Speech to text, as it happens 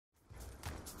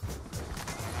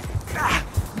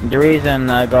The reason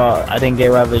I didn't get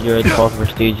Ravager at 12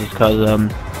 prestige is because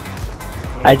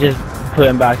I just put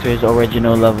him back to his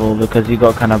original level because he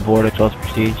got kind of bored at 12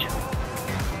 prestige.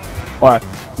 Alright,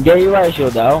 get your riot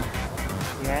shield out.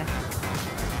 Yeah.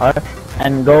 Alright,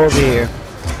 and go over here.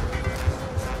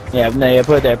 Yeah, no, yeah,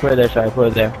 put it there, sorry, put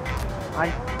it there.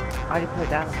 I put it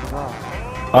down as well.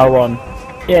 R1.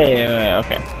 Yeah,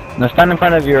 okay. Now stand in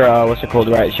front of your, what's it called,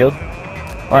 riot shield.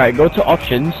 Alright, go to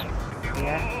options.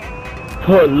 Yeah.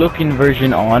 Put looking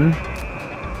version on.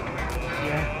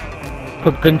 Yeah.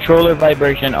 Put controller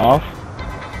vibration off.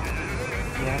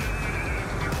 Yeah.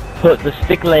 Put the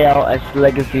stick layout as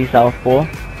Legacy Southpaw.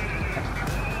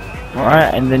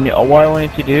 Alright, and then what I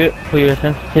want you to do, put your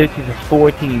sensitivity to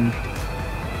 14.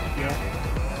 Yeah.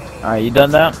 Alright, you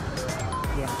done that?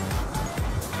 Yeah.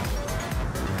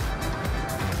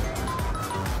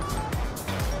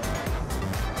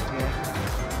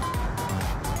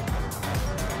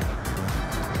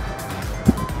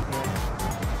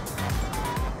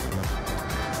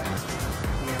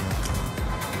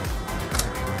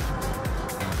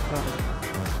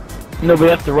 No, but you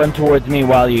have to run towards me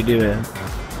while you do it.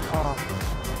 Oh.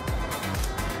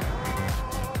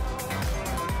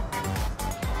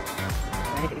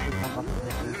 I need to get some up with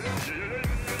it.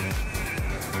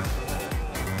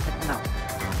 No.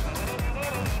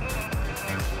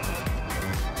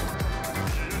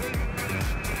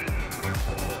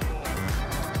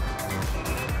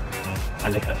 I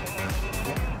like it.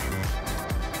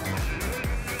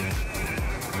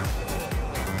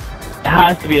 It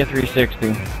has to be a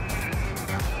 360.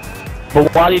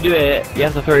 But while you do it, you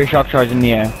have to throw your shock charge in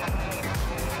the air.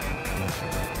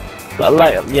 But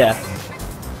like, yeah.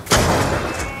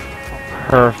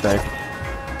 Perfect.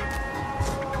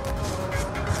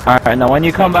 Alright, now when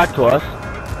you come back to us...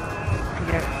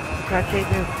 Yeah. Can I change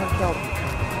the control?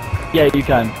 Yeah, you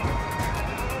can.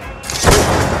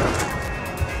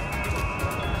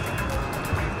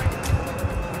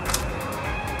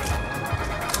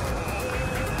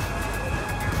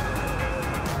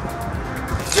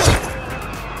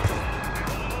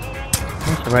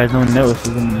 I'm surprised no one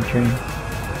notices them in the train.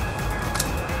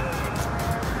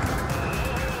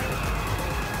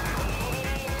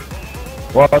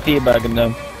 Well, I'll teabagging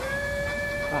them.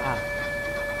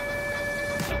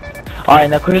 Alright,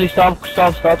 now quickly stop.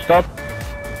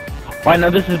 Alright, now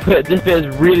this bit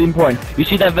is really important. You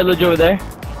see that village over there?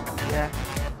 Yeah.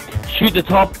 Shoot the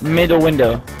top middle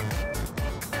window.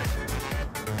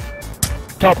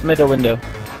 Top middle window.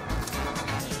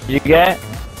 You get it?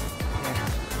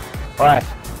 Alright.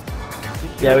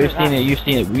 Yeah, we've seen it, you've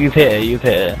seen it, you've hit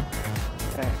it.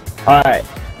 Okay. Alright,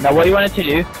 now what you wanted to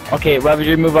do, okay,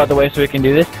 Ravager, move out the way so we can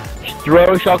do this.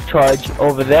 Throw shock charge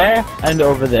over there and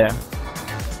over there.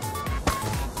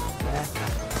 Yeah.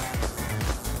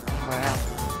 Where else?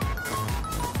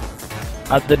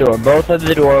 At the door, both at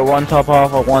the door, one top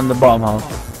half, one the bottom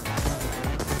half.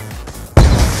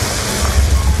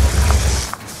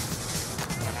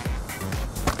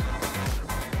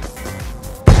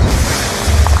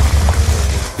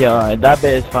 Yeah, alright, that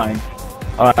bit is fine.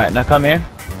 Alright, now come here.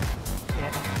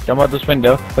 Yeah. Jump out this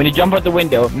window. When you jump out the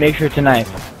window, make sure to knife.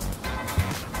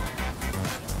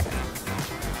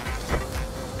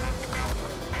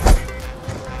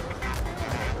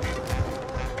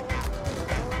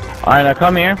 Alright, now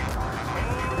come here.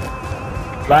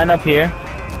 Line up here.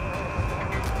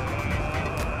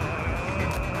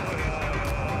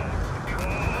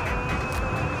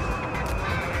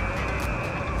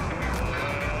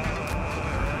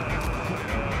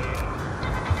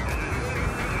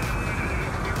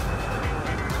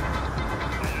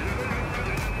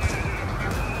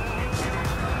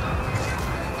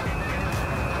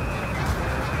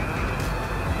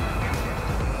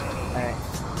 Alright.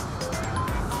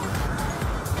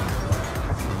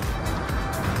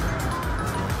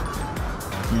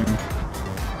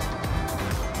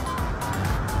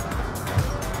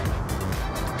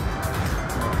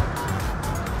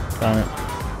 Got it.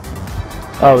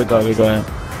 Oh, we got it.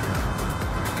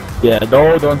 Yeah,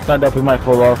 don't stand up, we might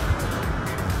fall off.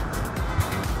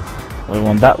 We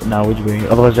want that now, would you?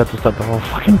 Otherwise you have to start the whole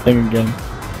fucking thing again.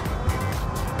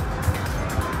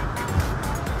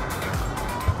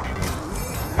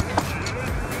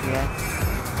 Yeah.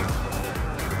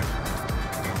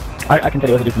 I can tell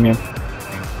you what to do from here.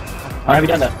 Alright, have you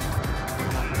done that?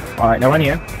 Alright, now run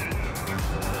here.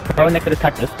 Throw next to this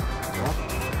cactus.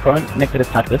 Throw next to this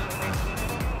cactus.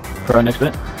 Throw next to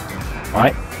it.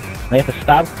 Alright. Now you have to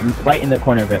stab right in the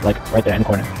corner of it, like right there in the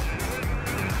corner.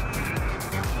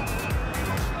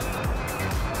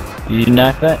 Did you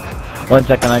knife that? 1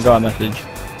 second, I got a message.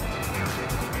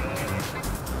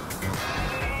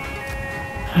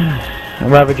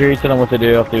 Ravager, you tell them what to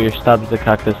do after you stab the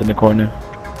cactus in the corner.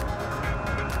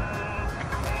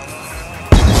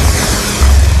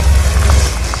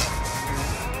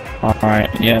 Alright,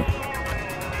 yeah.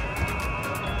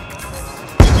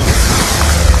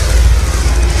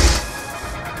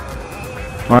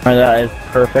 Alright, that is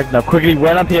perfect. Now quickly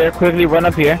run up here,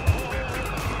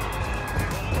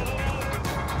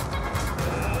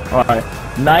 Alright,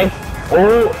 nice.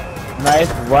 Oh, nice,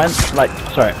 run, like,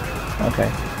 sorry. Okay,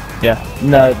 yeah,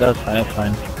 no, that's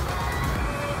fine,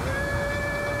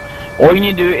 All you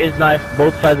need to do is knife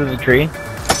both sides of the tree.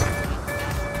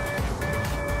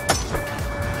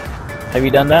 Have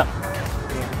you done that?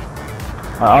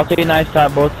 Yeah. Also, you knife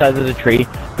both sides of the tree.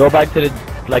 Go back to the,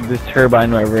 like, this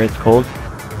turbine, whatever it's called.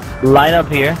 Line up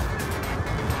here.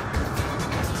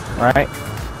 Alright.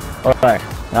 Alright.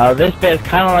 Now, this bit is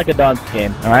kind of like a dance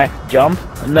game. Alright? Jump.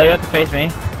 No, you have to face me.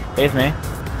 Face me.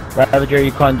 Ravager,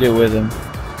 you can't do it with him.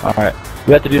 Alright.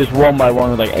 We have to do this one by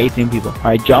one with like 18 people.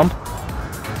 Alright, jump.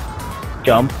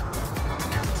 Jump.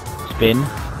 Spin.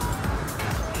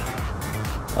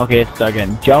 Okay, let's start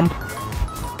again. Jump.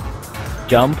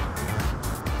 Jump.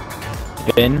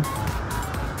 Spin.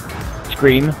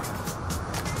 Scream.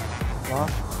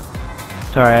 What?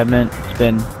 Sorry, I meant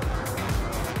spin.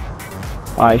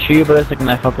 Alright, shoot your ballistic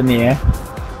knife up in the air.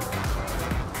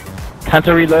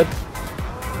 Cancel reload.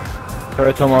 Throw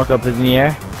a tomahawk up in the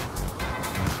air.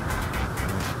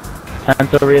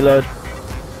 Cancel reload.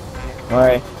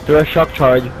 Alright, throw a shock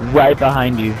charge right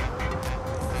behind you.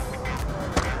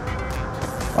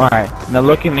 Alright, now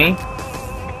look at me.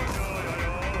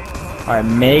 Alright,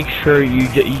 make sure you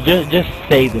just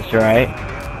say this, alright?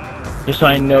 Just so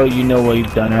I know you know what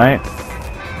you've done, alright?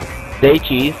 Say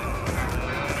cheese.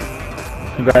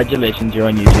 Congratulations, you're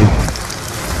on YouTube.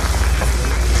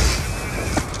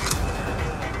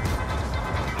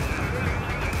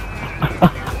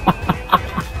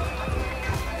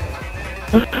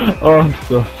 Oh, I'm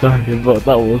so sorry, but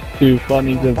that was too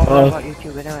funny to pass.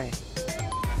 YouTube anyway.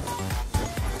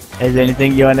 Is there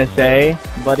anything you wanna say,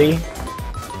 buddy?